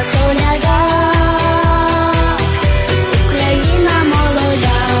 коляда, коляда, Україна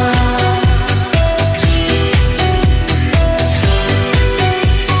молода.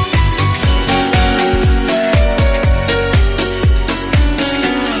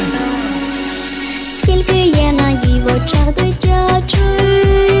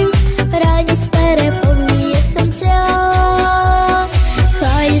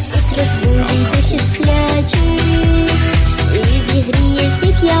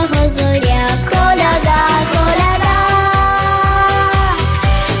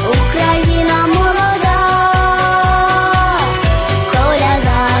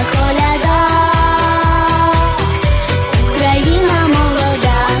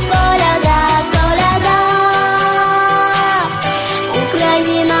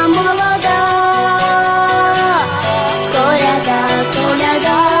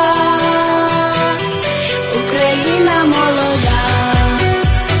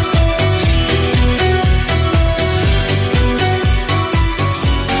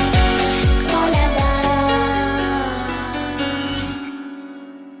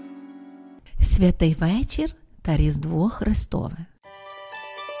 Святий вечір та Різдво Христове.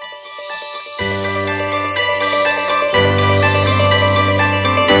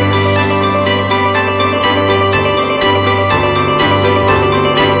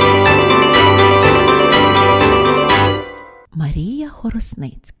 Марія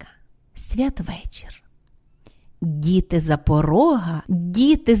Хоросницька. Святвечір. Діти за порога,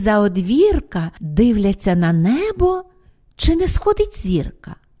 діти за одвірка дивляться на небо, чи не сходить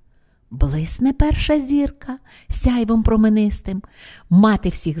зірка. Блисне перша зірка сяйвом променистим, мати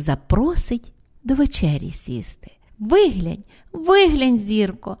всіх запросить до вечері сісти. Виглянь, виглянь,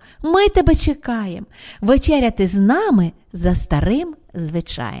 зірко, ми тебе чекаєм, вечеряти з нами за старим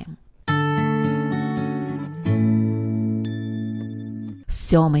звичаєм.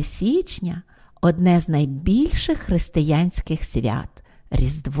 7 січня – одне з найбільших християнських свят –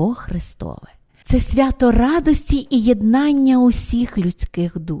 Різдво Христове. Це свято радості і єднання усіх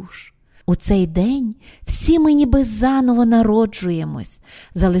людських душ. У цей день всі ми ніби заново народжуємось,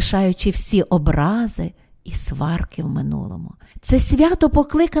 залишаючи всі образи і сварки в минулому. Це свято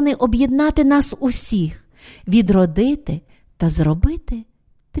покликане об'єднати нас усіх, відродити та зробити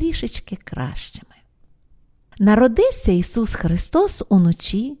трішечки кращими. Народився Ісус Христос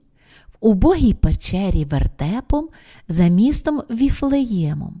уночі в убогій печері вертепом за містом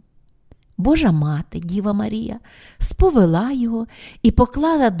Віфлеємом. Божа мати, Діва Марія, сповела його і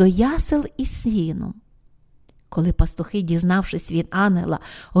поклала до ясел із сіном. Коли пастухи, дізнавшись від ангела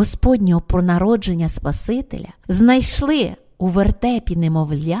Господнього про народження Спасителя, знайшли у вертепі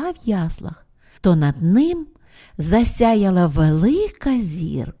немовля в яслах, то над ним засяяла велика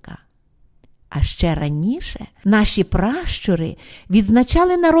зірка. А ще раніше наші пращури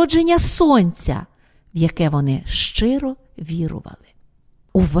відзначали народження сонця, в яке вони щиро вірували.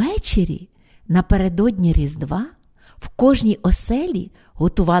 Увечері, напередодні Різдва, в кожній оселі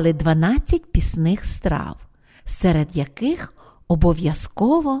готували 12 пісних страв, серед яких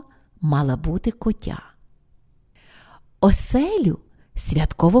обов'язково мала бути кутя. Оселю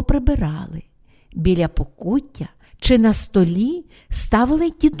святково прибирали, біля покуття чи на столі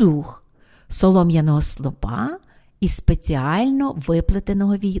ставили дідух, солом'яного снопа і спеціально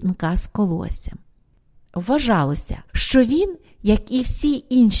виплетеного вінка з колоссям. Вважалося, що він, як і всі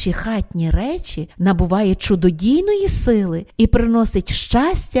інші хатні речі, набуває чудодійної сили і приносить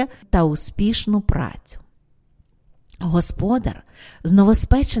щастя та успішну працю. Господар з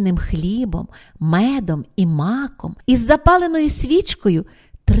новоспеченим хлібом, медом і маком із запаленою свічкою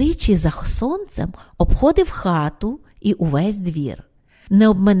тричі за сонцем обходив хату і увесь двір. Не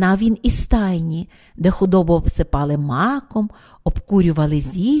обминав він і стайні, де худобу обсипали маком, обкурювали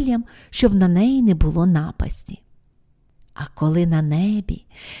зіллям, щоб на неї не було напасті. А коли на небі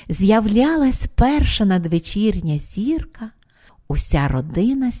з'являлась перша надвечірня зірка, уся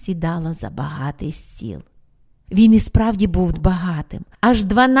родина сідала за багатий стіл. Він і справді був багатим, аж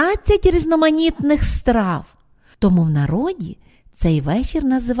 12 різноманітних страв. Тому в народі цей вечір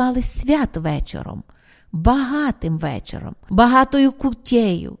називали святвечором, багатим вечором, багатою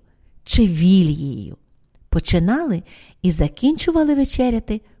кутєю чи вільєю. Починали і закінчували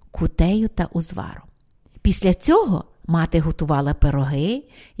вечеряти кутею та узваром. Після цього мати готувала пироги,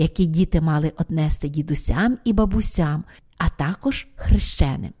 які діти мали однести дідусям і бабусям, а також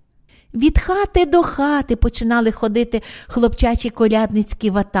хрещеним. Від хати до хати починали ходити хлопчачі колядницькі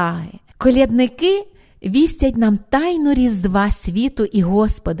ватаги. Колядники вістять нам тайну Різдва світу і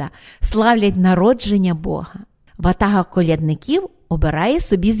Господа, славлять народження Бога. Ватага колядників обирає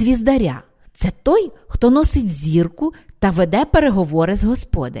собі звіздаря. Це той, хто носить зірку та веде переговори з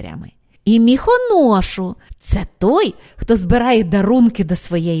господарями. І міхоношу – це той, хто збирає дарунки до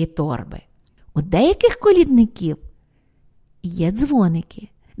своєї торби. У деяких колядників є дзвоники,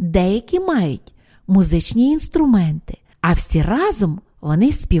 деякі мають музичні інструменти, а всі разом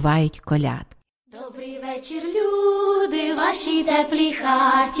вони співають колядки. Добрий вечір, люди, вашій теплій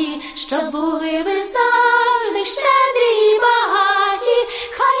хаті, щоб були ви завжди щедрі і багаті.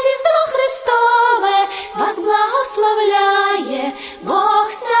 Хай Різдво Христове вас благословляє,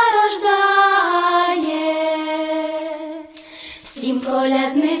 Бог ся рождає. Всім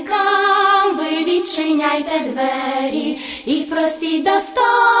колядникам ви відчиняйте двері і просіть до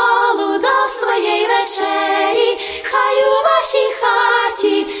столу, до своєї вечері. Хай у вашій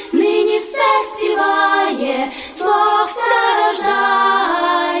хаті нині все співає, Бог ся рождає.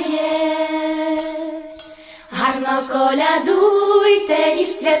 Гарно колядуйте і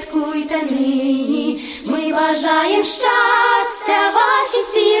святкуйте нині, ми бажаєм щастя вашій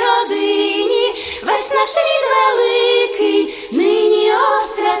всій родині. Весь наш рід великий нині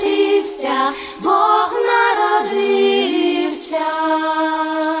освятився, Бог народився.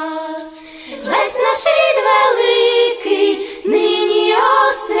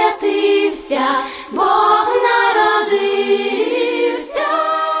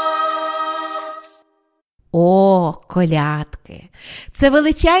 О, колядки! Це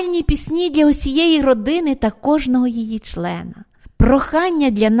величальні пісні для усієї родини та кожного її члена. Прохання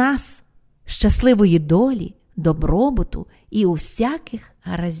для нас щасливої долі, добробуту і усяких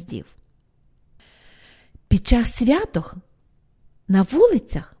гараздів. Під час святок на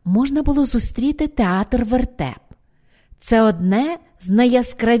вулицях можна було зустріти театр-вертеп. Це одне з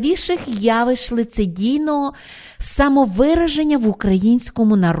найяскравіших явищ лицедійного самовираження в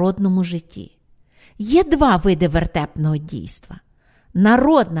українському народному житті. Є два види вертепного дійства –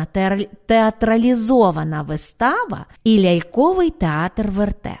 народна театралізована вистава і ляльковий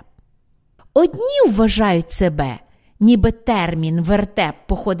театр-вертеп. Одні вважають себе, ніби термін «вертеп»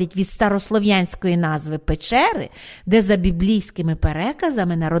 походить від старослов'янської назви печери, де за біблійськими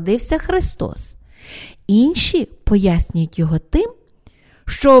переказами народився Христос. Інші пояснюють його тим,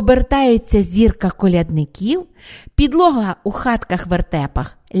 що обертається зірка колядників, підлога у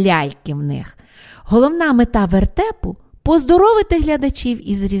хатках-вертепах, ляльки в них. Головна мета вертепу – поздоровити глядачів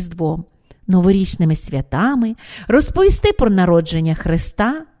із Різдвом, новорічними святами, розповісти про народження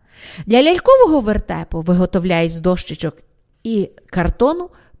Христа. Для лялькового вертепу виготовляють з дощечок і картону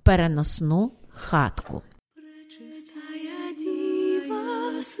переносну хатку.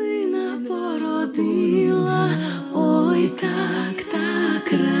 Сина породила, ой,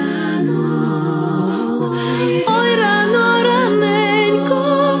 так рано, ой, рано,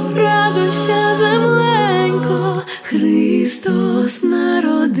 раненько, радуйся, земленько, Христос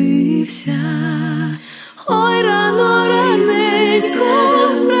народився. Ой, рано, раненько,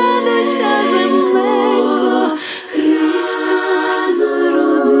 радуйся, земленько, Христос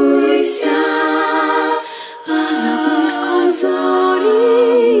народився. А за блиском зорі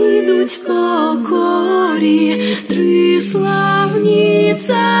йдуть по корі три славні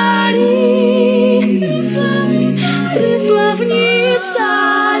царі, три славні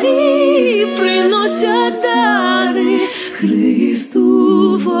царі приносять дари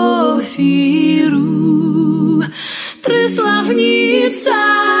Христу в офіру. Три славні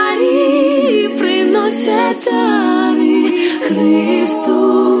царі приносять дари Христу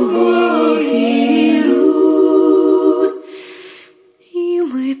в офіру. І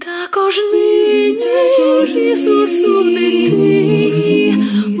ми також нині Ісусу дитині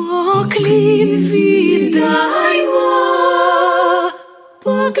поклін віддаймо,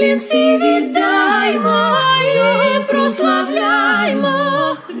 поклін всі віддаймо, Його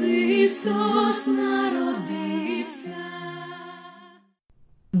прославляймо, Христос народився.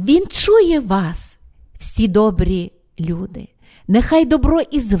 Він чує вас, всі добрі люди. Нехай добро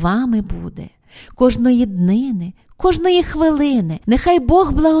і з вами буде. Кожної днини, кожної хвилини. Нехай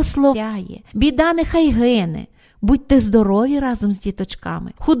Бог благословляє. Біда нехай гине. Будьте здорові разом з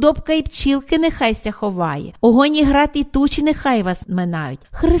діточками. Худобка і пчілки нехай ся ховає. Огонь і град і тучі нехай вас минають.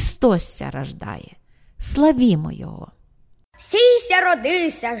 Христос ся рождає. Славімо Його. Сійся,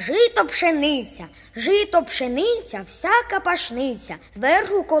 родися, жито пшениця, всяка пашниця,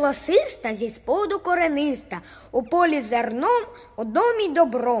 зверху колосиста, зі споду корениста, у полі зерном, у домі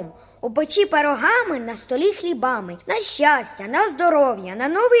добром, у печі пирогами, на столі хлібами, на щастя, на здоров'я, на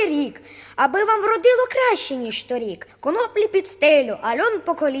новий рік, аби вам вродило краще, ніж торік, коноплі під стелю, а льон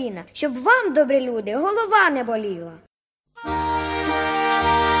по коліна, щоб вам, добрі люди, голова не боліла.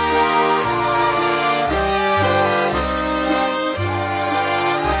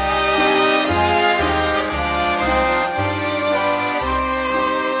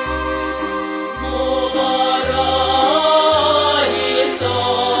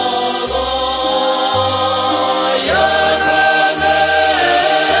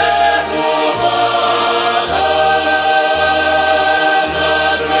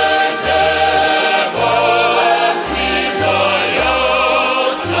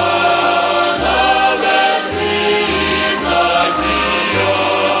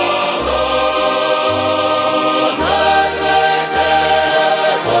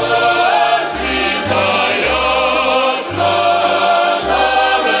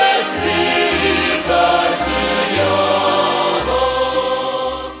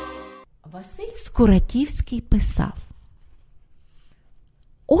 Куратівський писав: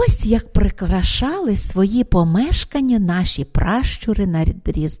 ось як прикрашали свої помешкання наші пращури на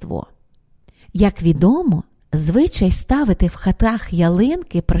Різдво. Як відомо, звичай ставити в хатах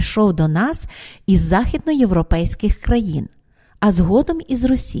ялинки прийшов до нас із західноєвропейських країн, а згодом із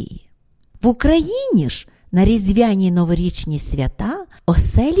Росії. В Україні ж на різдвяні новорічні свята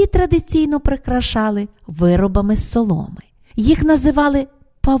оселі традиційно прикрашали виробами з соломи. Їх називали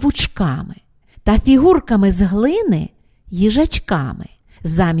павучками. Та фігурками з глини – їжачками.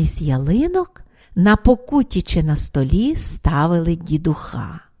 Замість ялинок на покутті чи на столі ставили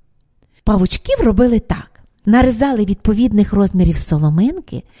дідуха. Павучків робили так. нарізали відповідних розмірів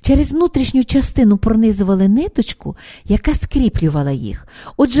соломинки, через внутрішню частину пронизували ниточку, яка скріплювала їх.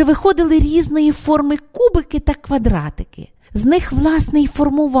 Отже, виходили різної форми кубики та квадратики. З них, власне, й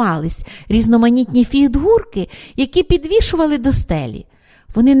формувались різноманітні фігурки, які підвішували до стелі.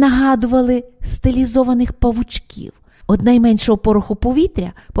 Вони нагадували стилізованих павучків. Од найменшого пороху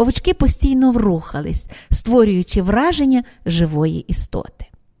повітря павучки постійно рухались, створюючи враження живої істоти.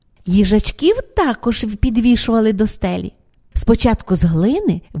 Їжачків також підвішували до стелі. Спочатку з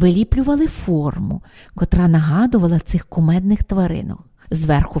глини виліплювали форму, котра нагадувала цих кумедних тваринок.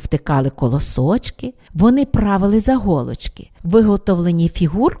 Зверху втикали колосочки, вони правили за голочки. Виготовлені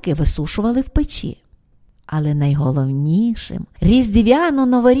фігурки висушували в печі. Але найголовнішим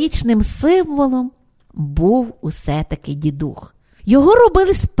різдвяно-новорічним символом був усе-таки дідух. Його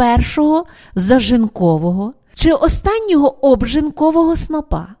робили з першого зажинкового чи останнього обжинкового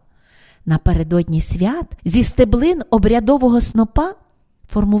снопа. Напередодні свят зі стеблин обрядового снопа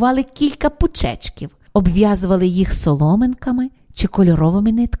формували кілька пучечків, обв'язували їх соломинками чи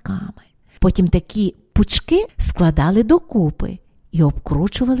кольоровими нитками. Потім такі пучки складали докупи і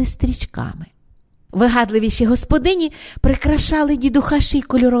обкручували стрічками. Вигадливіші господині прикрашали дідуха ще й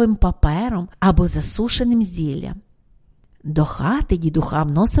кольоровим папером або засушеним зіллям. До хати дідуха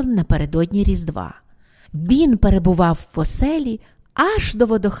вносили напередодні Різдва. Він перебував в оселі аж до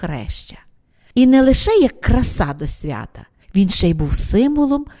водохреща. І не лише як краса до свята, він ще й був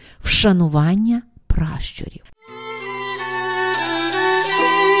символом вшанування пращурів.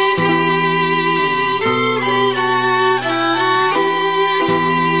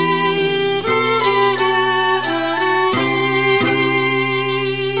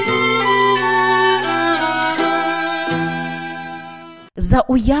 За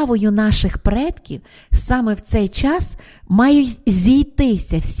уявою наших предків, саме в цей час мають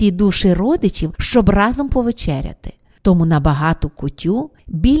зійтися всі душі родичів, щоб разом повечеряти. Тому на багату кутю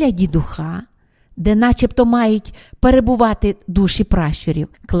біля дідуха, де начебто мають перебувати душі пращурів,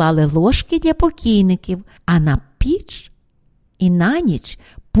 клали ложки для покійників, а на піч і на ніч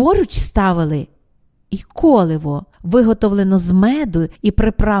поруч ставили і коливо, виготовлену з меду і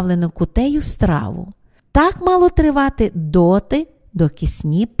приправлену кутею страву. Так мало тривати доти, доки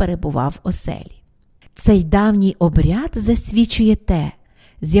сніп перебував в оселі. Цей давній обряд засвідчує те,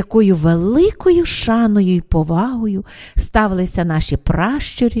 з якою великою шаною і повагою ставилися наші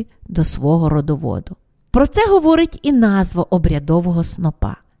пращурі до свого родоводу. Про це говорить і назва обрядового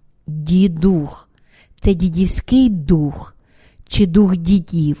снопа – дідух. Це дідівський дух, чи дух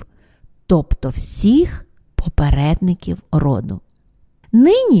дідів, тобто всіх попередників роду.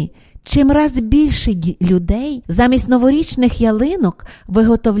 Нині чимраз більше людей замість новорічних ялинок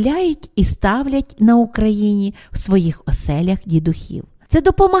виготовляють і ставлять на Україні в своїх оселях дідухів. Це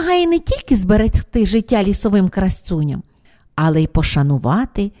допомагає не тільки зберегти життя лісовим красуням, але й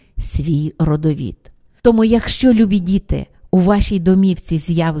пошанувати свій родовід. Тому якщо, любі діти, у вашій домівці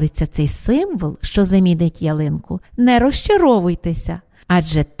з'явиться цей символ, що замінить ялинку, не розчаровуйтеся,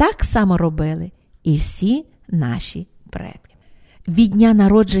 адже так само робили і всі наші предки. Від дня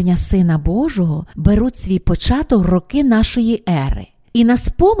народження Сина Божого беруть свій початок роки нашої ери. І на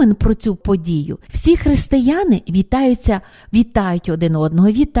спомин про цю подію всі християни вітають один одного,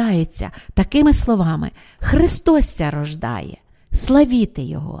 вітаються такими словами: «Христос ся рождає, славіте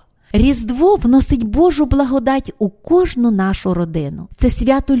Його». Різдво вносить Божу благодать у кожну нашу родину. Це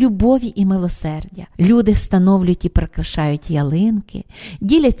свято любові і милосердя. Люди встановлюють і прикрашають ялинки,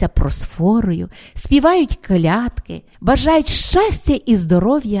 діляться просфорою, співають колядки, бажають щастя і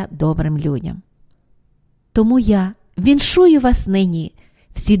здоров'я добрим людям. Тому я віншую вас нині,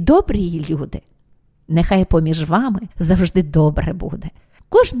 всі добрі люди. Нехай поміж вами завжди добре буде.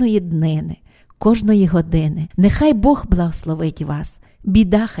 Кожної днини, кожної години. Нехай Бог благословить вас.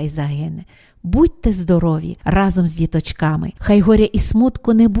 Біда хай загине. Будьте здорові разом з діточками. Хай горя і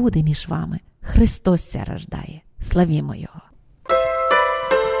смутку не буде між вами. Христос ся рождає. Славімо Його.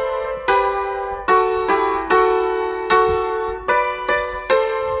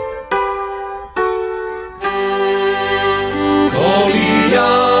 Коли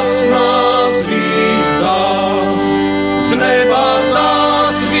ясна звізда з неба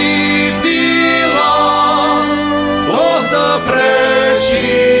засвітила, Бога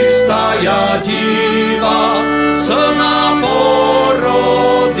пречистая діва сина породила.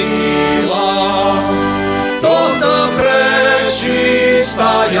 Бога пречистая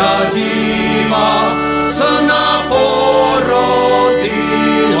діва сина породила.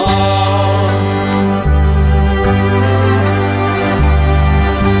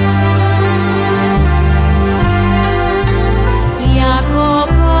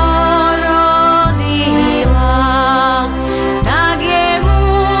 Породила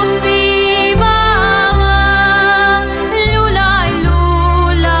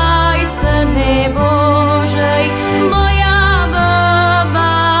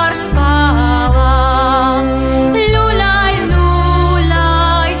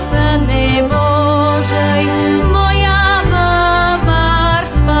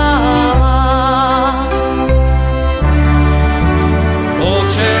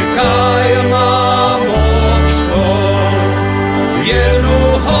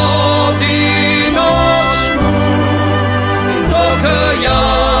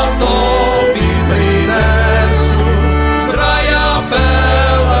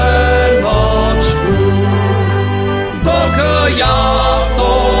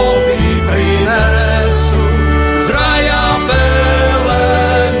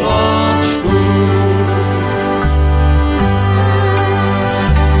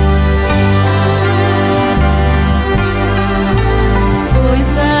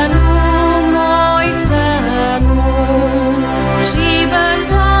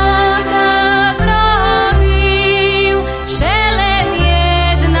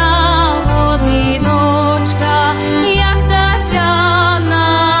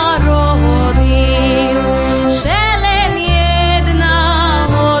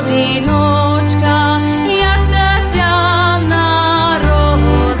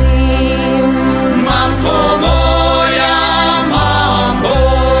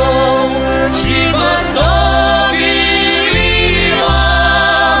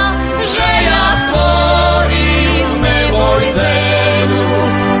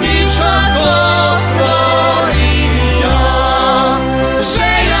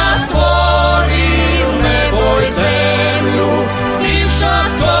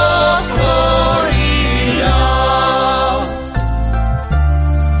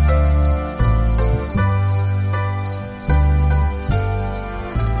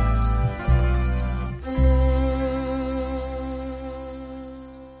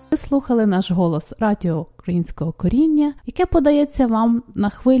слухали наш голос радіо українського коріння, яке подається вам на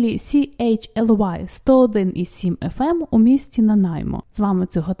хвилі CHLY 101,7 FM у місті Нанаймо. З вами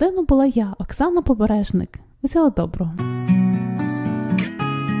цю годину була я, Оксана Побережник. Усього доброго!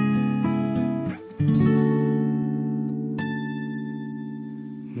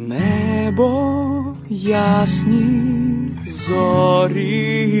 Небо ясні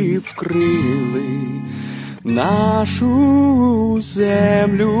зорі вкрили, нашу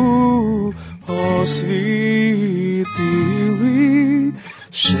землю освітили.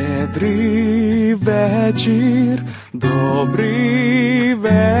 Щедрий вечір, добрий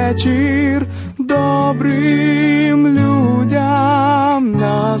вечір, добрим людям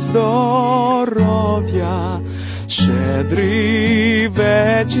на здоров'я. Щедрий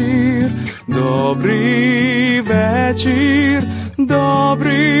вечір, добрий вечір,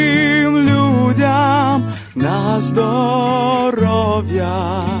 добрим людям на здоров'я.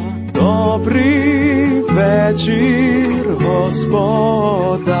 Добрий вечір,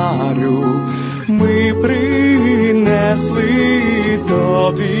 господарю, ми принесли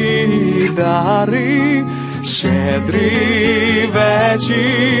тобі дари. Щедрий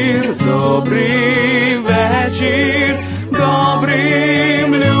вечір, добрий вечір,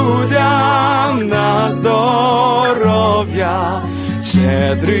 добрим людям на здоров'я.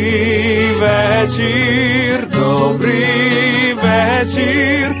 Щедрий вечір, добрий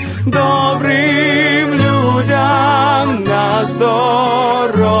вечір, добрим людям на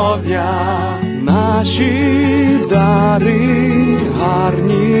здоров'я. Наші дари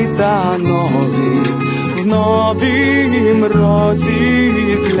гарні та нові, в новім році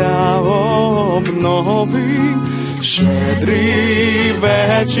для обнови. Щедрий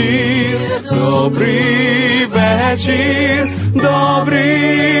вечір, добрий вечір,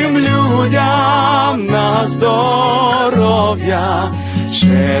 добрим людям на здоров'я.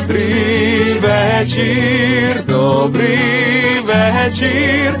 Щедрий вечір, добрий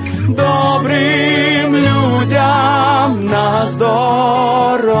вечір, добрим людям на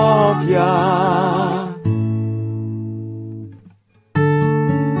здоров'я.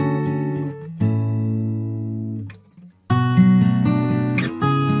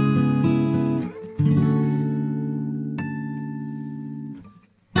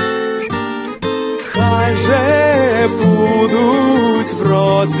 Хай же будуть в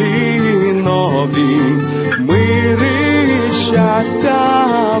році нові мири,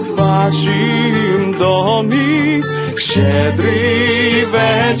 щастя в вашім домі. Щедрий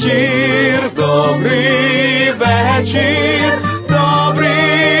вечір, добрий вечір,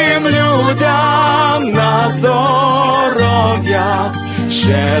 добрим людям на здоров'я.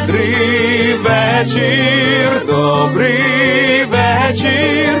 Щедрий вечір, добрий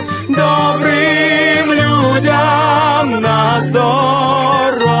вечір, добрим людям на здоров'я.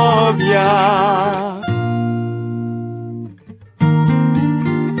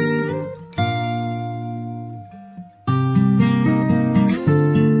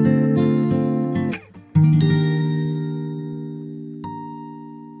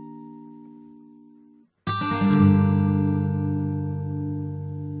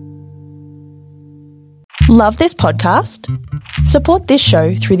 Love this podcast? Support this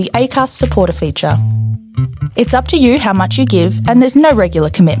show through the Acast supporter feature. It's up to you how much you give, and there's no regular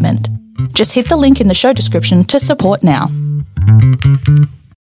commitment. Just hit the link in the show description to support now.